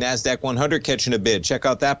 43.85. NASDAQ 100 catching a bid. Check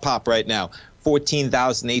out that pop right now.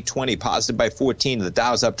 14,820, positive by 14. The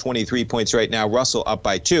Dow's up 23 points right now. Russell up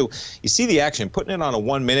by 2. You see the action, putting it on a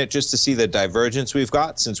 1 minute just to see the divergence we've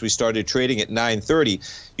got since we started trading at 9:30.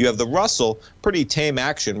 You have the Russell, pretty tame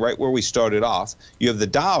action right where we started off. You have the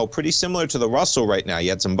Dow, pretty similar to the Russell right now. You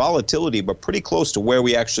had some volatility, but pretty close to where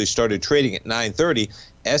we actually started trading at 9:30.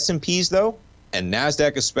 S&Ps, though, and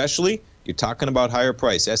NASDAQ especially, you're talking about higher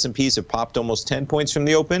price. S&Ps have popped almost 10 points from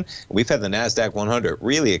the open. We've had the NASDAQ 100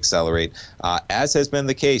 really accelerate, as has been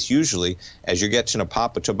the case usually, as you're getting a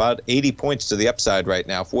pop to about 80 points to the upside right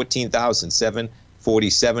now.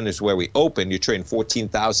 14,747 is where we open. You're trading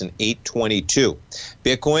 14,822.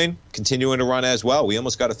 Bitcoin continuing to run as well. We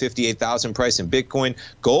almost got a 58,000 price in Bitcoin.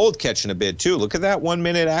 Gold catching a bid too. Look at that 1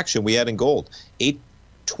 minute action we had in gold.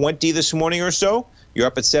 820 this morning or so. You're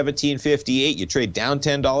up at 17.58. You trade down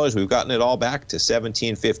 $10. We've gotten it all back to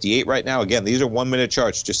 17.58 right now. Again, these are 1 minute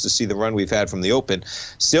charts just to see the run we've had from the open.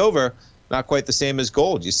 Silver, not quite the same as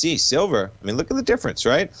gold. You see, silver, I mean, look at the difference,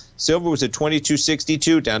 right? Silver was at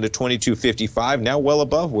 22.62 down to 22.55, now well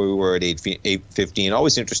above where we were at 8.15.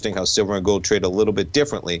 Always interesting how silver and gold trade a little bit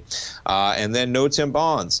differently. And then notes and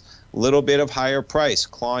bonds, a little bit of higher price,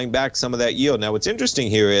 clawing back some of that yield. Now, what's interesting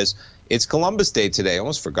here is it's Columbus Day today. I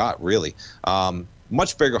almost forgot, really.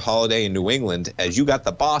 Much bigger holiday in New England as you got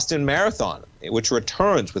the Boston Marathon, which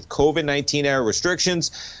returns with COVID-19 era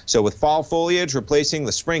restrictions. So with fall foliage replacing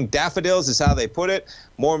the spring daffodils is how they put it.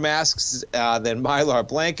 More masks than Mylar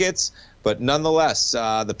blankets. But nonetheless,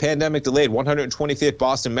 the pandemic delayed 125th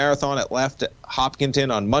Boston Marathon. It left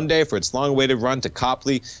Hopkinton on Monday for its long-awaited run to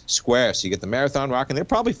Copley Square. So you get the marathon rocking. They're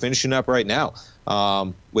probably finishing up right now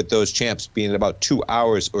with those champs being about 2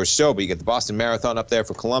 hours or so. But you get the Boston Marathon up there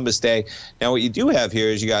for Columbus Day. Now, what you do have here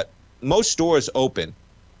is you got most stores open.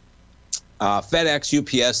 FedEx,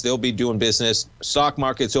 UPS, they'll be doing business. Stock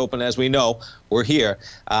market's open, as we know. We're here.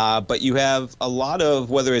 But you have a lot of,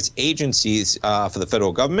 whether it's agencies for the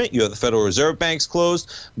federal government, you have the Federal Reserve banks closed.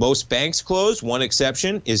 Most banks closed. One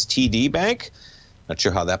exception is TD Bank. Not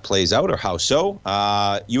sure how that plays out or how so.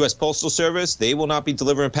 U.S. Postal Service, they will not be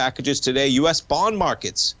delivering packages today. U.S. bond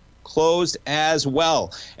markets closed as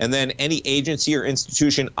well. And then any agency or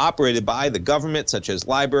institution operated by the government, such as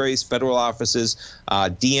libraries, federal offices,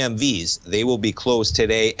 DMVs, they will be closed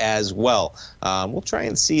today as well. We'll try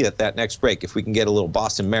and see at that next break if we can get a little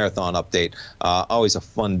Boston Marathon update. Always a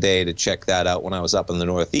fun day to check that out. When I was up in the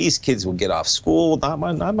Northeast, kids would get off school.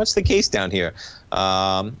 Not much the case down here.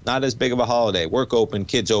 Not as big of a holiday. Work open,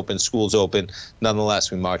 kids open, schools open.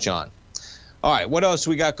 Nonetheless, we march on. All right, what else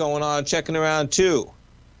we got going on? Checking around too.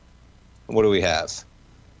 What do we have?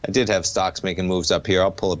 I did have stocks making moves up here.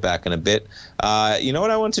 I'll pull it back in a bit. You know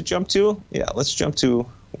what I want to jump to? Yeah, let's jump to,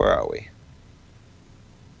 where are we?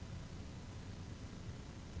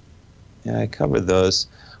 Yeah, I covered those.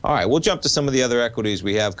 All right, we'll jump to some of the other equities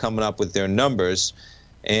we have coming up with their numbers.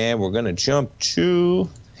 And we're going to jump to,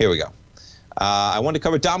 here we go. I want to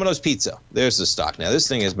cover Domino's Pizza. There's the stock. Now, this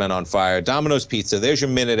thing has been on fire. Domino's Pizza, there's your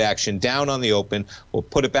minute action down on the open. We'll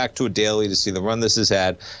put it back to a daily to see the run this has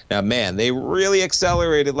had. Now, man, they really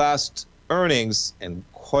accelerated last earnings and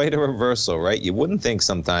quite a reversal, right? You wouldn't think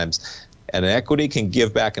sometimes an equity can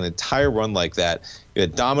give back an entire run like that. You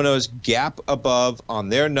had Domino's gap above on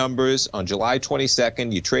their numbers on July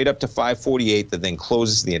 22nd. You trade up to 548, that then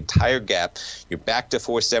closes the entire gap. You're back to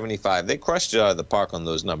 475. They crushed it out of the park on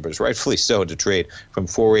those numbers, rightfully so, to trade from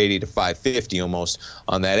 480 to 550 almost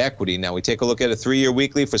on that equity. Now we take a look at a 3-year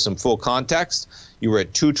weekly for some full context. You were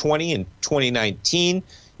at 220 in 2019.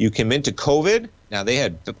 You came into COVID. Now they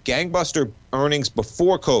had gangbuster earnings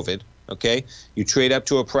before COVID. Okay, you trade up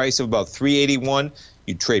to a price of about 381.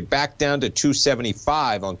 You trade back down to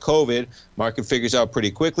 275 on COVID. Market figures out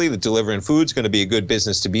pretty quickly that delivering food is going to be a good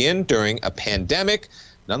business to be in during a pandemic.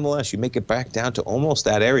 Nonetheless, you make it back down to almost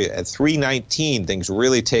that area. At 319, things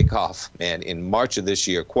really take off, man, in March of this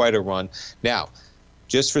year. Quite a run. Now,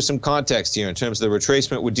 just for some context here in terms of the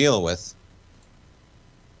retracement we're dealing with,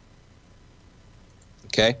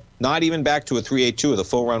 okay, not even back to a 382 of the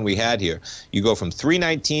full run we had here. You go from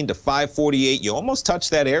 319 to 548. You almost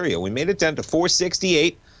touched that area. We made it down to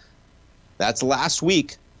 468. That's last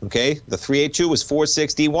week, okay? The 382 was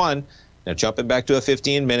 461. Now jumping back to a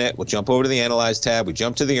 15-minute, we'll jump over to the Analyze tab. We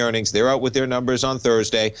jump to the earnings. They're out with their numbers on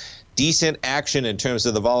Thursday. Decent action in terms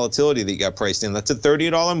of the volatility that you got priced in. That's a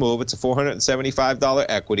 $30 move. It's a $475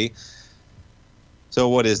 equity. So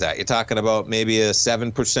what is that? You're talking about maybe a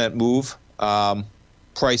 7% move.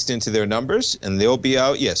 Priced into their numbers, and they'll be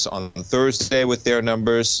out, yes, on Thursday with their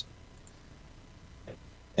numbers.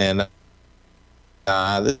 And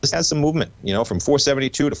this has some movement, you know, from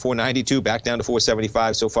 472 to 492, back down to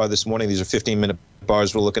 475 so far this morning. These are 15-minute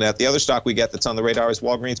bars we're looking at. The other stock we get that's on the radar is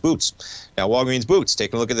Walgreens Boots. Now, Walgreens Boots,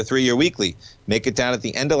 taking a look at the 3-year weekly, make it down at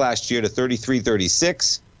the end of last year to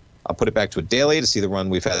 33.36. I'll put it back to a daily to see the run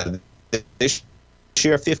we've had this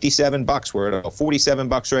year, $57. We're at about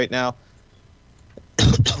 $47 right now.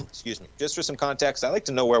 Excuse me. Just for some context, I like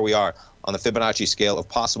to know where we are on the Fibonacci scale of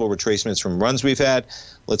possible retracements from runs we've had.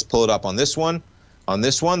 Let's pull it up on this one. On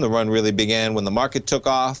this one, the run really began when the market took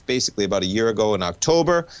off, basically about a year ago in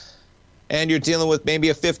October. And you're dealing with maybe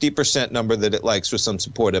a 50% number that it likes for some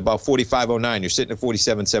support, about 45.09. You're sitting at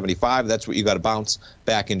 47.75. That's what you got to bounce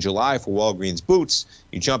back in July for Walgreens Boots.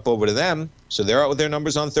 You jump over to them. So they're out with their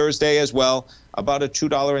numbers on Thursday as well. About a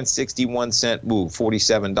 $2.61 move,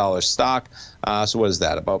 $47 stock. So what is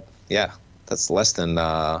that? About, yeah, that's less than,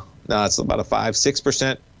 no, it's about a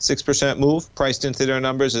 6% move priced into their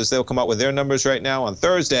numbers as they'll come out with their numbers right now on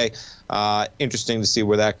Thursday. Interesting to see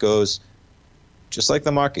where that goes. Just like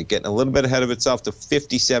the market, getting a little bit ahead of itself to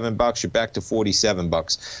 $57. You're back to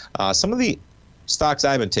 $47. Some of the stocks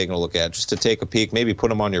I've been taking a look at, just to take a peek, maybe put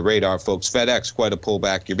them on your radar, folks. FedEx, quite a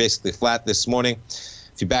pullback. You're basically flat this morning.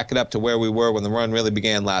 If you back it up to where we were when the run really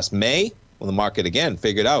began last May, when the market, again,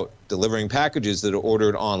 figured out delivering packages that are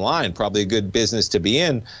ordered online, probably a good business to be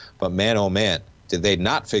in. But man, oh man, did they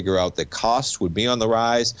not figure out that costs would be on the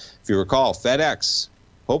rise? If you recall, FedEx,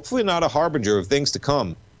 hopefully not a harbinger of things to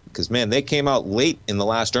come, because, man, they came out late in the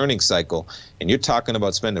last earnings cycle, and you're talking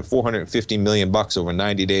about spending $450 million over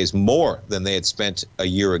 90 days, more than they had spent a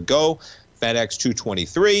year ago. FedEx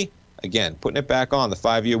 223, again, putting it back on the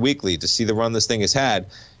 5-year weekly to see the run this thing has had.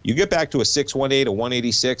 You get back to a 618, a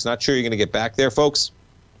 186. Not sure you're going to get back there, folks.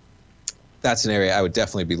 That's an area I would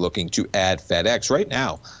definitely be looking to add FedEx right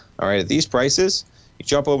now. All right, at these prices, you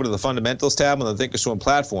jump over to the fundamentals tab on the Thinkorswim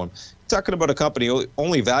platform. You're talking about a company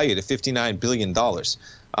only valued at $59 billion.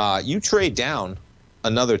 You trade down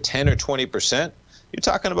another 10 or 20%, you're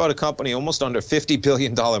talking about a company almost under $50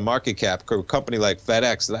 billion market cap, a company like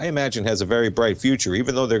FedEx that I imagine has a very bright future,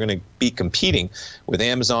 even though they're going to be competing with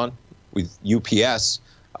Amazon, with UPS,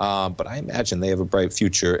 But I imagine they have a bright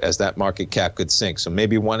future as that market cap could sink. So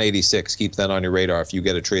maybe 186, keep that on your radar if you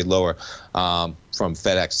get a trade lower from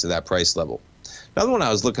FedEx to that price level. Another one I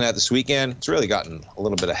was looking at this weekend, it's really gotten a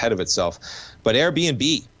little bit ahead of itself, but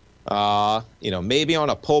Airbnb. Maybe on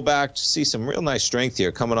a pullback, to see some real nice strength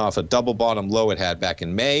here coming off a double bottom low it had back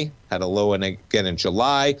in May, had a low again in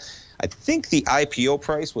July. I think the IPO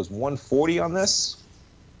price was 140 on this.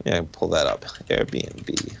 Yeah, pull that up.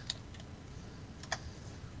 Airbnb.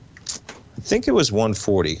 I think it was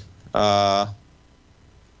 140. All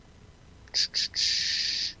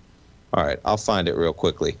right, I'll find it real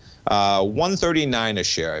quickly. 139 a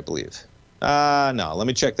share, I believe. No, let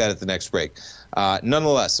me check that at the next break.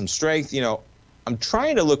 Nonetheless, some strength. I'm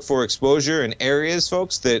trying to look for exposure in areas,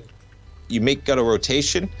 folks, that you make got a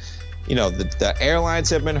rotation. The airlines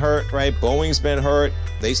have been hurt, right? Boeing's been hurt.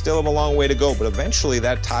 They still have a long way to go, but eventually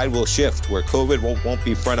that tide will shift where COVID won't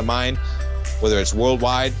be front of mind, whether it's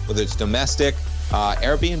worldwide, whether it's domestic.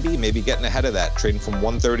 Airbnb may be getting ahead of that, trading from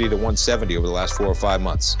 130 to 170 over the last 4 or 5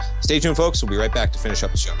 months. Stay tuned, folks. We'll be right back to finish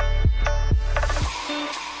up the show.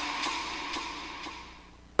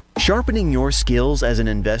 Sharpening your skills as an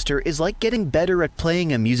investor is like getting better at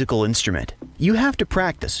playing a musical instrument. You have to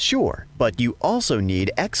practice, sure, but you also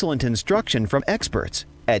need excellent instruction from experts.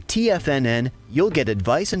 At TFNN, you'll get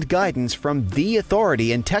advice and guidance from the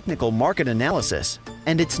authority in technical market analysis.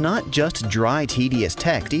 And it's not just dry, tedious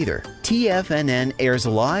text either. TFNN airs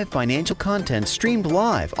live financial content streamed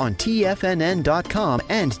live on TFNN.com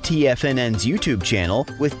and TFNN's YouTube channel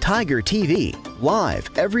with Tiger TV, live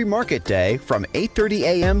every market day from 8:30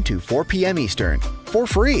 a.m. to 4 p.m. Eastern. For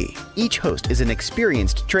free. Each host is an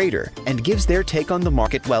experienced trader and gives their take on the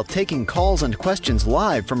market while taking calls and questions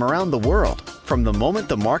live from around the world. From the moment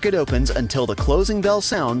the market opens until the closing bell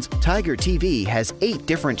sounds, Tiger TV has 8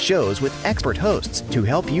 different shows with expert hosts to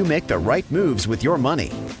help you make the right moves with your money.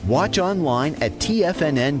 Watch online at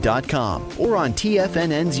TFNN.com or on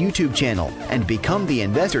TFNN's YouTube channel and become the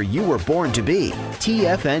investor you were born to be.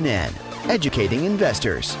 TFNN, educating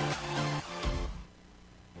investors.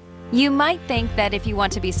 You might think that if you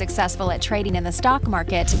want to be successful at trading in the stock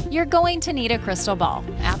market, you're going to need a crystal ball.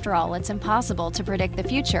 After all, it's impossible to predict the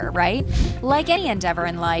future, right? Like any endeavor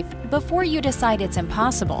in life, before you decide it's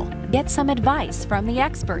impossible, get some advice from the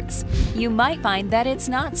experts. You might find that it's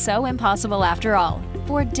not so impossible after all.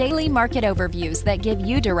 For daily market overviews that give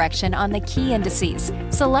you direction on the key indices,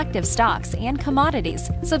 selective stocks, and commodities,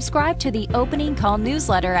 subscribe to the Opening Call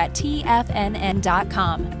newsletter at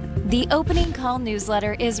TFNN.com. The Opening Call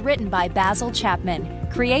newsletter is written by Basil Chapman,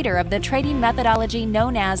 creator of the trading methodology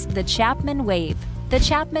known as the Chapman Wave. The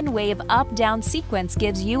Chapman Wave up-down sequence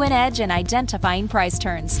gives you an edge in identifying price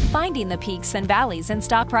turns, finding the peaks and valleys in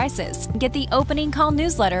stock prices. Get the Opening Call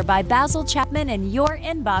newsletter by Basil Chapman in your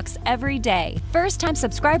inbox every day. First-time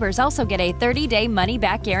subscribers also get a 30-day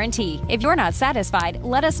money-back guarantee. If you're not satisfied,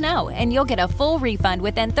 let us know, and you'll get a full refund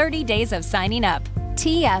within 30 days of signing up.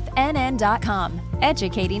 TFNN.com,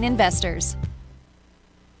 educating investors.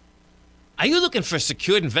 Are you looking for a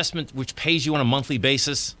secured investment which pays you on a monthly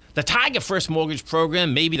basis? The Tiger First Mortgage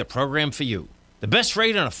Program may be the program for you. The best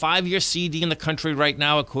rate on a 5-year CD in the country right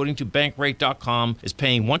now, according to Bankrate.com, is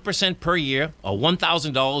paying 1% per year or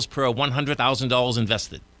 $1,000 per $100,000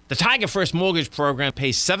 invested. The Tiger First Mortgage Program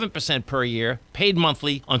pays 7% per year, paid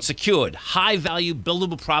monthly, on secured, high-value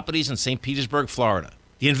buildable properties in St. Petersburg, Florida.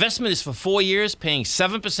 The investment is for 4 years, paying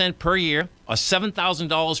 7% per year or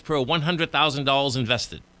 $7,000 per $100,000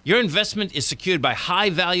 invested. Your investment is secured by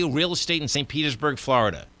high-value real estate in St. Petersburg,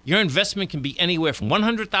 Florida. Your investment can be anywhere from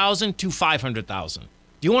 $100,000 to $500,000. Do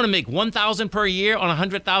you want to make $1,000 per year on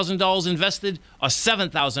 $100,000 invested or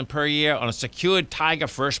 $7,000 per year on a secured Tiger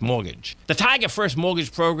First mortgage? The Tiger First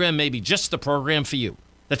Mortgage Program may be just the program for you.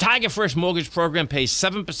 The Tiger First Mortgage Program pays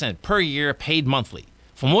 7% per year, paid monthly.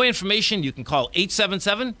 For more information, you can call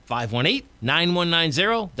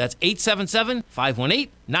 877-518-9190. That's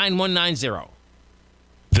 877-518-9190.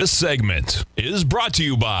 This segment is brought to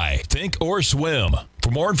you by Thinkorswim.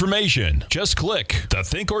 For more information, just click the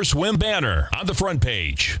Thinkorswim banner on the front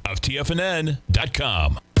page of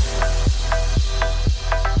TFNN.com.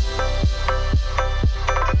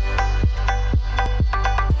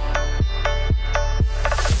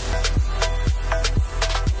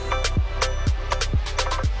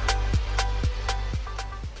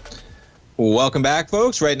 Welcome back,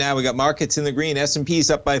 folks. Right now, we got markets in the green. S&P's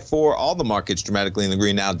up by 4. All the markets dramatically in the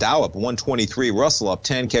green now. Dow up 123. Russell up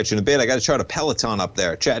 10, catching a bit. I got a chart of Peloton up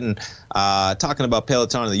there. Chatting, talking about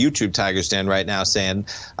Peloton on the YouTube Tiger stand right now, saying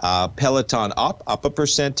Peloton up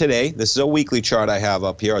 1% today. This is a weekly chart I have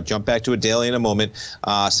up here. I'll jump back to a daily in a moment,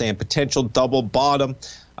 saying potential double bottom.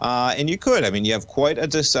 And you could. I mean, you have quite a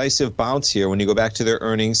decisive bounce here when you go back to their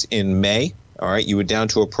earnings in May. All right, you were down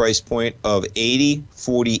to a price point of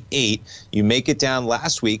 80.48. You make it down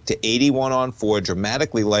last week to 81 on 4,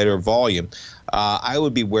 dramatically lighter volume. I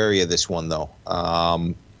would be wary of this one, though.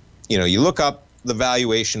 You know, you look up the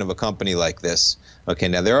valuation of a company like this. Okay,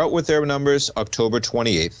 now they're out with their numbers October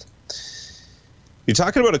 28th. You're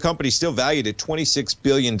talking about a company still valued at $26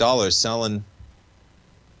 billion selling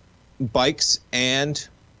bikes and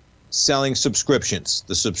selling subscriptions.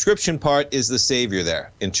 The subscription part is the savior there.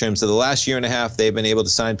 In terms of the last year and a half, they've been able to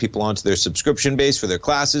sign people onto their subscription base for their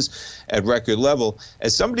classes at record level.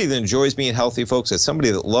 As somebody that enjoys being healthy, folks, as somebody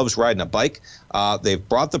that loves riding a bike, they've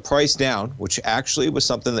brought the price down, which actually was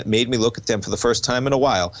something that made me look at them for the first time in a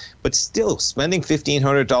while. But still, spending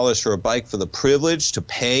 $1,500 for a bike for the privilege to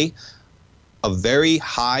pay a very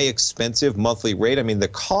high, expensive monthly rate. I mean, the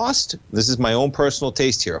cost, this is my own personal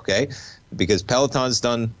taste here, okay? Because Peloton's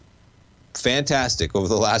done fantastic over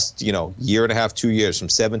the last, year and a half, 2 years, from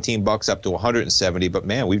 $17 up to $170. But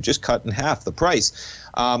man, we've just cut in half the price.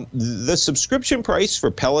 The subscription price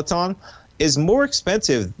for Peloton is more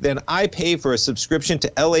expensive than I pay for a subscription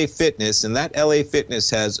to LA Fitness, and that LA Fitness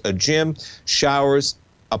has a gym, showers,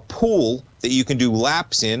 a pool that you can do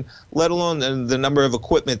laps in, let alone the number of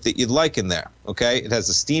equipment that you'd like in there, okay? It has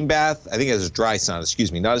a steam bath. I think it has a dry sauna,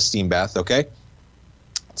 excuse me, not a steam bath, okay?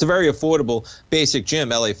 It's a very affordable basic gym,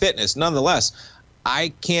 LA Fitness. Nonetheless,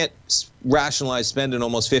 I can't rationalize spending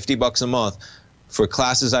almost $50 a month for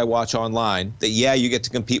classes I watch online that, yeah, you get to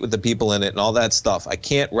compete with the people in it and all that stuff. I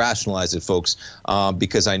can't rationalize it, folks,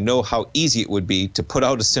 because I know how easy it would be to put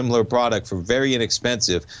out a similar product for very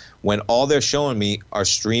inexpensive when all they're showing me are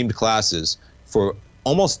streamed classes for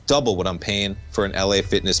almost double what I'm paying for an LA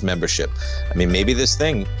Fitness membership. I mean, maybe this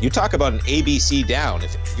thing, you talk about an ABC down.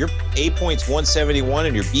 If your A point's 171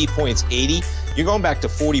 and your B point's 80, you're going back to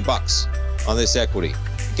 $40 on this equity.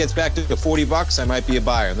 If it gets back to $40, I might be a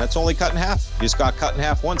buyer. And that's only cut in half. You just got cut in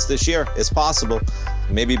half once this year. It's possible.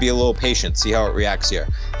 Maybe be a little patient, see how it reacts here.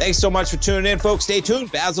 Thanks so much for tuning in, folks. Stay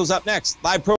tuned. Basil's up next. Live program.